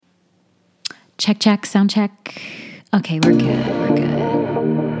Check, check, sound check. Okay, we're good.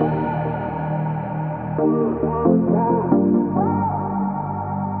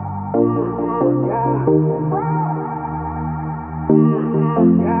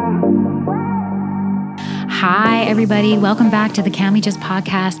 Hi, everybody. Welcome back to the Can We Just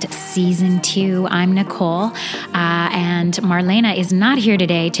Podcast Season 2. I'm Nicole, and Marlena is not here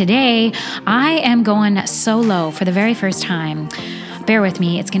today. Today, I am going solo for the very first time. Bear with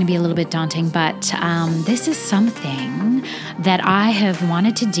me, it's going to be a little bit daunting, but this is something that I have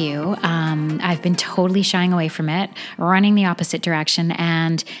wanted to do. I've been totally shying away from it, running the opposite direction,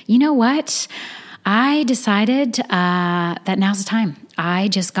 and you know what? I decided that now's the time. I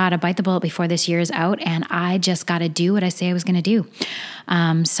just got to bite the bullet before this year is out, and I just got to do what I say I was going to do.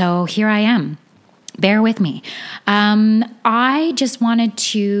 So here I am. Bear with me. I just wanted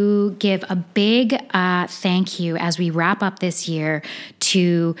to give a big thank you as we wrap up this year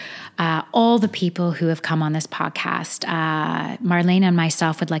to all the people who have come on this podcast. Marlena and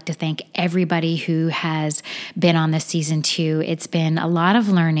myself would like to thank everybody who has been on this season 2. It's been a lot of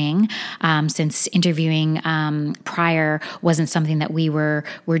learning since interviewing prior wasn't something that we were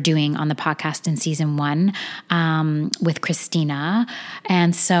doing on the podcast in season 1 with Christina.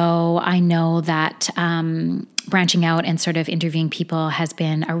 And so I know that branching out and sort of interviewing people has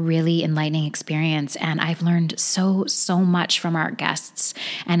been a really enlightening experience. And I've learned so much from our guests.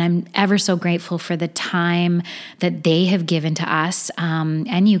 And I'm ever so grateful for the time that they have given to us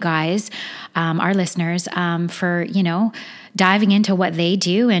and you guys, our listeners, for, diving into what they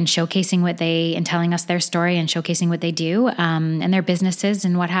do and showcasing and telling us their story and showcasing what they do and their businesses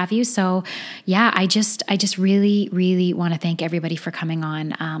and what have you. So yeah, I just really want to thank everybody for coming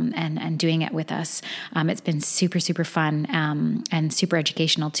on and doing it with us. It's been super fun and super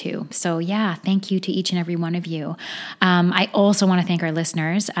educational too. So yeah, thank you to each and every one of you. I also want to thank our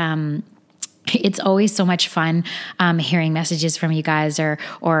listeners. It's always so much fun hearing messages from you guys or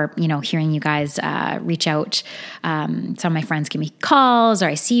hearing you guys reach out. Some of my friends give me calls, or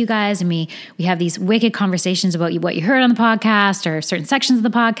I see you guys and we have these wicked conversations about what you heard on the podcast or certain sections of the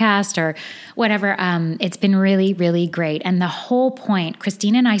podcast or whatever. It's been really, really great. And the whole point,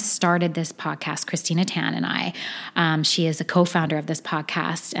 Christina and I started this podcast, Christina Tan and I. She is a co-founder of this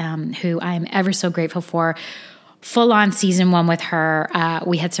podcast, who I am ever so grateful for. Full on season 1 with her.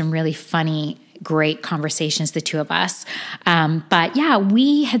 We had some really funny, great conversations, the two of us. But yeah,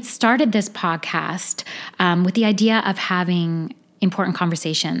 we had started this podcast with the idea of having important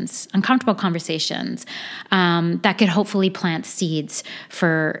conversations, uncomfortable conversations that could hopefully plant seeds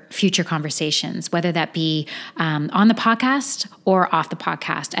for future conversations, whether that be on the podcast or off the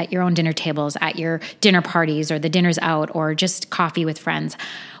podcast, at your own dinner tables, at your dinner parties or the dinners out, or just coffee with friends.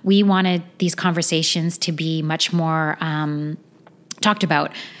 We wanted these conversations to be much more talked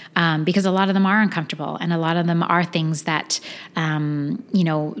about because a lot of them are uncomfortable and a lot of them are things that,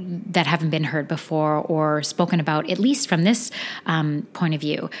 that haven't been heard before or spoken about, at least from this point of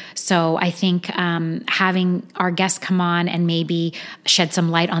view. So I think having our guests come on and maybe shed some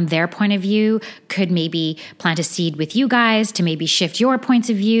light on their point of view could maybe plant a seed with you guys to maybe shift your points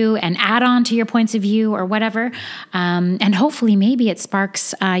of view and add on to your points of view or whatever. And hopefully maybe it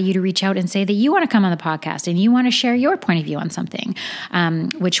sparks you to reach out and say that you want to come on the podcast and you want to share your point of view on something,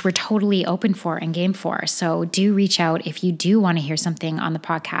 which we're totally open for and game for. So do reach out if you do want to hear something on the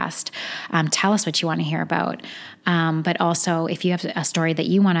podcast. Tell us what you want to hear about. But also, if you have a story that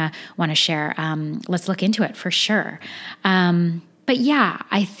you want to share, let's look into it for sure. But yeah,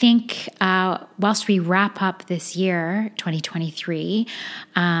 I think whilst we wrap up this year, 2023,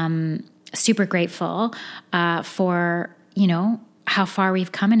 super grateful for how far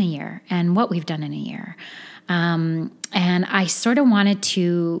we've come in a year and what we've done in a year. And I sort of wanted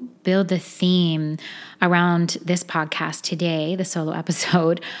to build the theme around this podcast today, the solo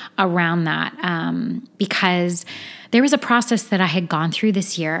episode, around that, because there was a process that I had gone through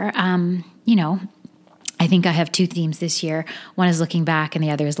this year. I think I have 2 themes this year. One is looking back and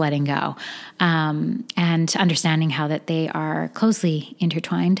the other is letting go, and understanding how that they are closely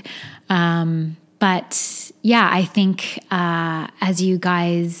intertwined. But yeah, I think as you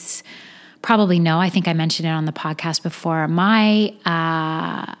guys probably know, I think I mentioned it on the podcast before, my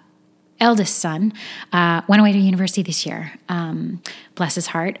eldest son went away to university this year. Bless his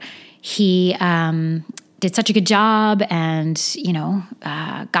heart. He did such a good job and,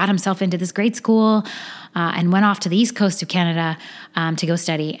 got himself into this great school and went off to the East Coast of Canada to go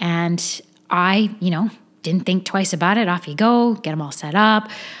study. And I, didn't think twice about it. Off you go, get him all set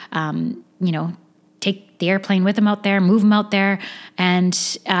up, take the airplane with him out there, move him out there,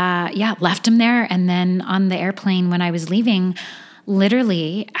 and left him there. And then on the airplane when I was leaving,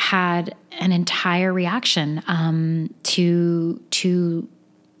 literally had an entire reaction to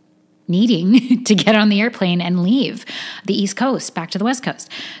needing to get on the airplane and leave the East Coast back to the West Coast.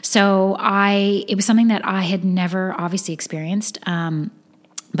 So it was something that I had never obviously experienced,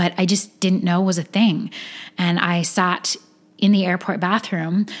 but I just didn't know was a thing. And I sat in the airport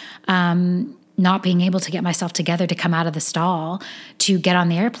bathroom, not being able to get myself together to come out of the stall to get on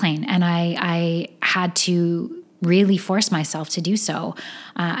the airplane. And I had to really force myself to do so,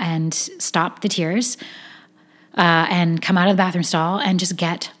 and stop the tears, and come out of the bathroom stall and just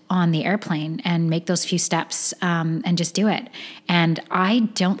get on the airplane and make those few steps, and just do it. And I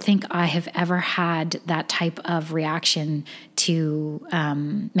don't think I have ever had that type of reaction to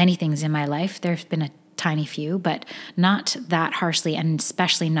many things in my life. There's been a tiny few, but not that harshly, and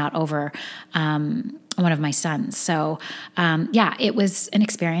especially not over one of my sons. So it was an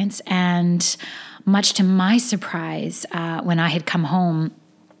experience. And much to my surprise, when I had come home,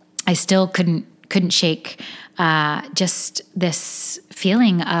 I still couldn't shake just this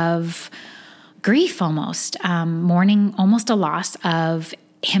feeling of grief, almost mourning, almost a loss of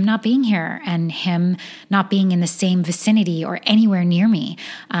him not being here and him not being in the same vicinity or anywhere near me,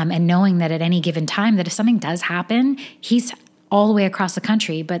 and knowing that at any given time that if something does happen, he's all the way across the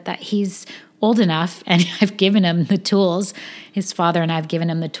country, but that he's old enough, and I've given him the tools, his father and I have given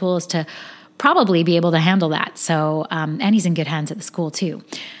him the tools to probably be able to handle that. So, and he's in good hands at the school too.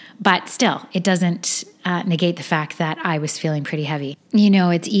 But still, it doesn't negate the fact that I was feeling pretty heavy. You know,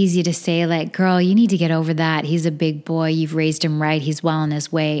 it's easy to say, like, girl, you need to get over that. He's a big boy. You've raised him right. He's well on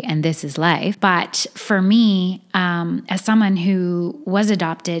his way, and this is life. But for me, as someone who was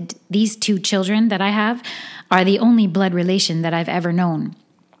adopted, these two children that I have are the only blood relation that I've ever known.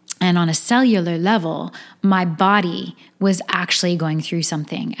 And on a cellular level, my body was actually going through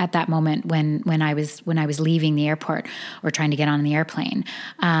something at that moment when I was leaving the airport or trying to get on the airplane.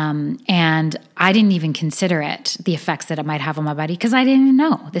 And I didn't even consider it, the effects that it might have on my body, because I didn't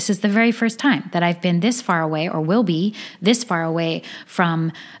know. This is the very first time that I've been this far away, or will be this far away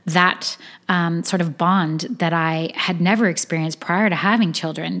from that sort of bond that I had never experienced prior to having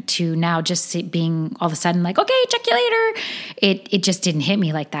children, to now just being all of a sudden like, okay, check you later. It just didn't hit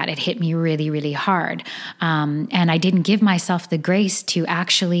me like that. It hit me really, really hard. And I didn't give myself the grace to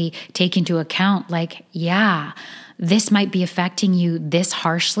actually take into account, like, yeah, this might be affecting you this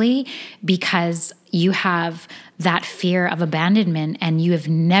harshly because you have that fear of abandonment and you have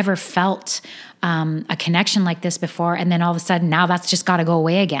never felt a connection like this before. And then all of a sudden now that's just got to go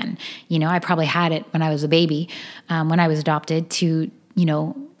away again. You know, I probably had it when I was a baby, when I was adopted, to, you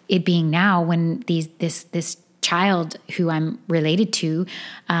know, it being now when this child who I'm related to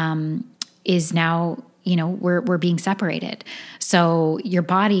is now, you know, we're being separated. So your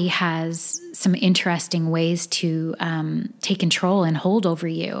body has some interesting ways to take control and hold over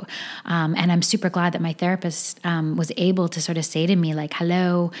you. And I'm super glad that my therapist was able to sort of say to me, like,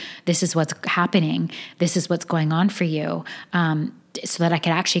 hello, this is what's happening. This is what's going on for you. So that I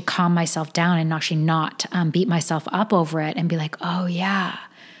could actually calm myself down and actually not beat myself up over it and be like, oh yeah,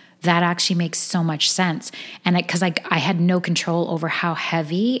 that actually makes so much sense. And because I had no control over how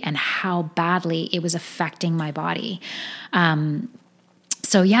heavy and how badly it was affecting my body.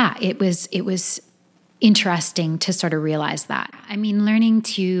 So yeah, it was interesting to sort of realize that. I mean, learning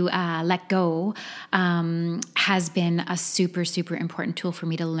to let go has been a super, super important tool for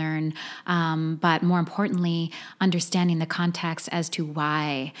me to learn. But more importantly, understanding the context as to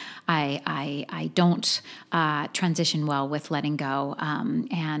why I don't transition well with letting go,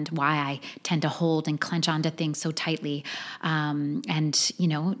 and why I tend to hold and clench onto things so tightly. And, you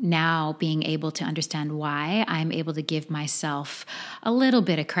know, now being able to understand why, I'm able to give myself a little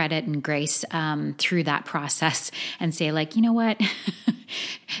bit of credit and grace through that process and say, like, you know what,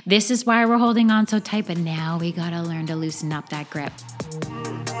 this is why we're holding on so tight, but now we got to learn to loosen up that grip.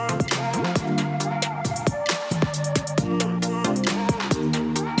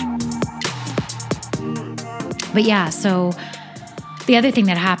 But yeah, so the other thing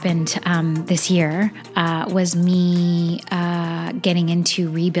that happened this year was me getting into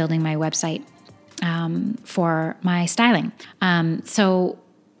rebuilding my website for my styling. So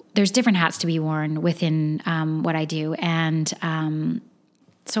there's different hats to be worn within what I do. And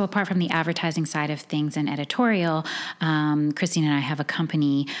so apart from the advertising side of things and editorial, Christine and I have a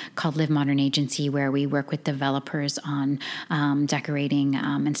company called Live Modern Agency where we work with developers on decorating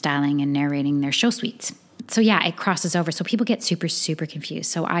and styling and narrating their show suites. So yeah, it crosses over. So people get super, super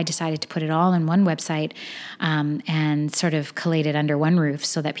confused. So I decided to put it all in one website and sort of collate it under one roof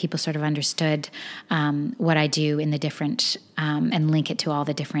so that people sort of understood what I do in the different and link it to all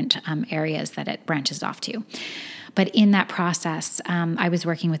the different areas that it branches off to. But in that process, I was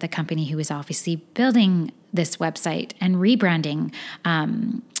working with a company who was obviously building this website and rebranding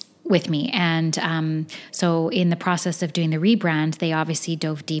with me. And so in the process of doing the rebrand, they obviously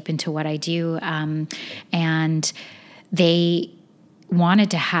dove deep into what I do. And they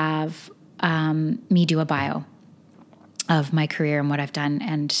wanted to have me do a bio of my career and what I've done,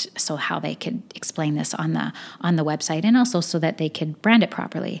 and so how they could explain this on the website, and also so that they could brand it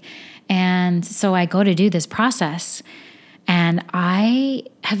properly. And so I go to do this process, and I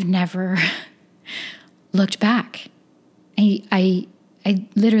have never looked back. I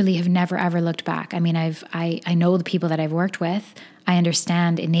literally have never ever looked back. I mean, I know the people that I've worked with. I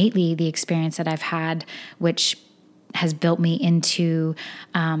understand innately the experience that I've had, which has built me into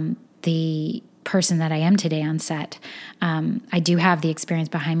the person that I am today on set. I do have the experience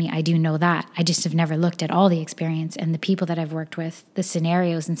behind me. I do know that. I just have never looked at all the experience and the people that I've worked with, the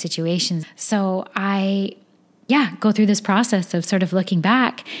scenarios and situations. So I go through this process of sort of looking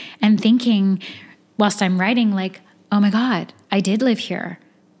back and thinking, whilst I'm writing, like, oh my God, I did live here.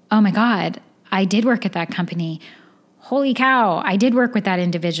 Oh my God, I did work at that company. Holy cow, I did work with that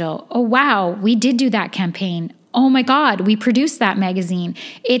individual. Oh wow, we did do that campaign. Oh my God, we produced that magazine.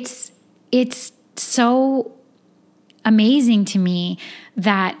 It's so amazing to me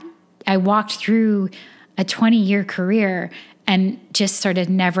that I walked through a 20-year career and just sort of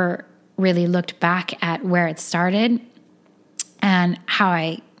never really looked back at where it started and how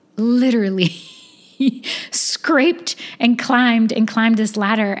I literally scraped and climbed this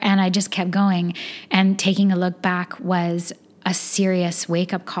ladder, and I just kept going. And taking a look back was a serious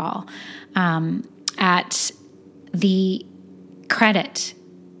wake-up call at the credit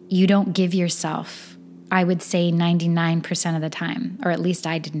you don't give yourself. I would say 99% of the time, or at least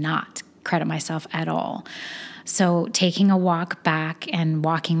I did not credit myself at all. So taking a walk back and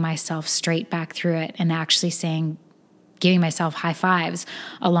walking myself straight back through it and actually giving myself high fives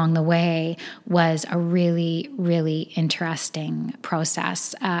along the way was a really, really interesting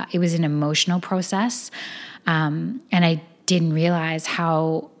process. It was an emotional process. And I didn't realize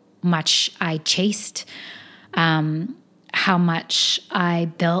how much I chased, how much I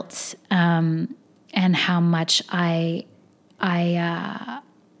built, and how much I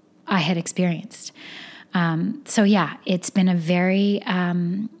had experienced. So yeah, it's been a very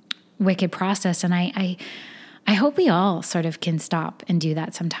wicked process, and I hope we all sort of can stop and do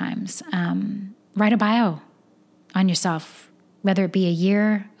that sometimes. Write a bio on yourself, whether it be a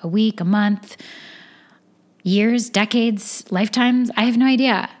year, a week, a month, years, decades, lifetimes. I have no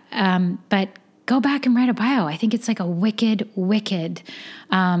idea. But go back and write a bio. I think it's like a wicked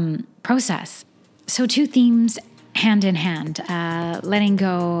process. So 2 themes hand in hand, letting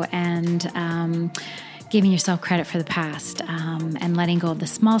go and giving yourself credit for the past, and letting go of the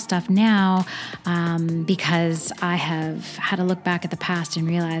small stuff now, because I have had to look back at the past and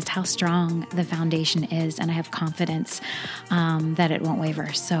realized how strong the foundation is, and I have confidence that it won't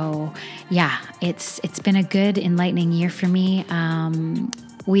waver. So yeah, it's been a good, enlightening year for me.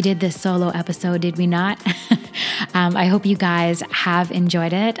 We did this solo episode, did we not? I hope you guys have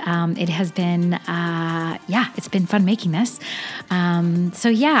enjoyed it. It has been, it's been fun making this.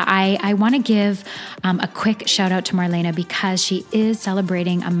 I want to give a quick shout out to Marlena because she is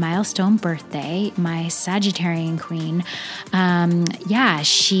celebrating a milestone birthday, my Sagittarian queen.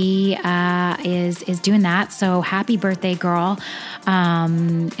 She is doing that. So happy birthday, girl.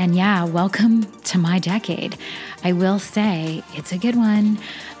 Welcome to my decade. I will say it's a good one.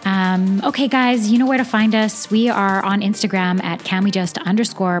 Okay, guys, you know where to find us. We are on Instagram at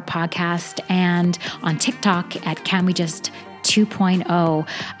CanWeJust_podcast and on TikTok at CanWeJust 2.0.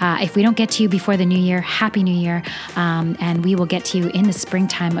 If we don't get to you before the new year, Happy New Year. And we will get to you in the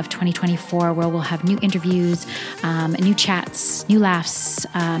springtime of 2024, where we'll have new interviews, new chats, new laughs,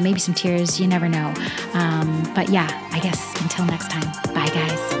 maybe some tears. You never know. I guess until next time.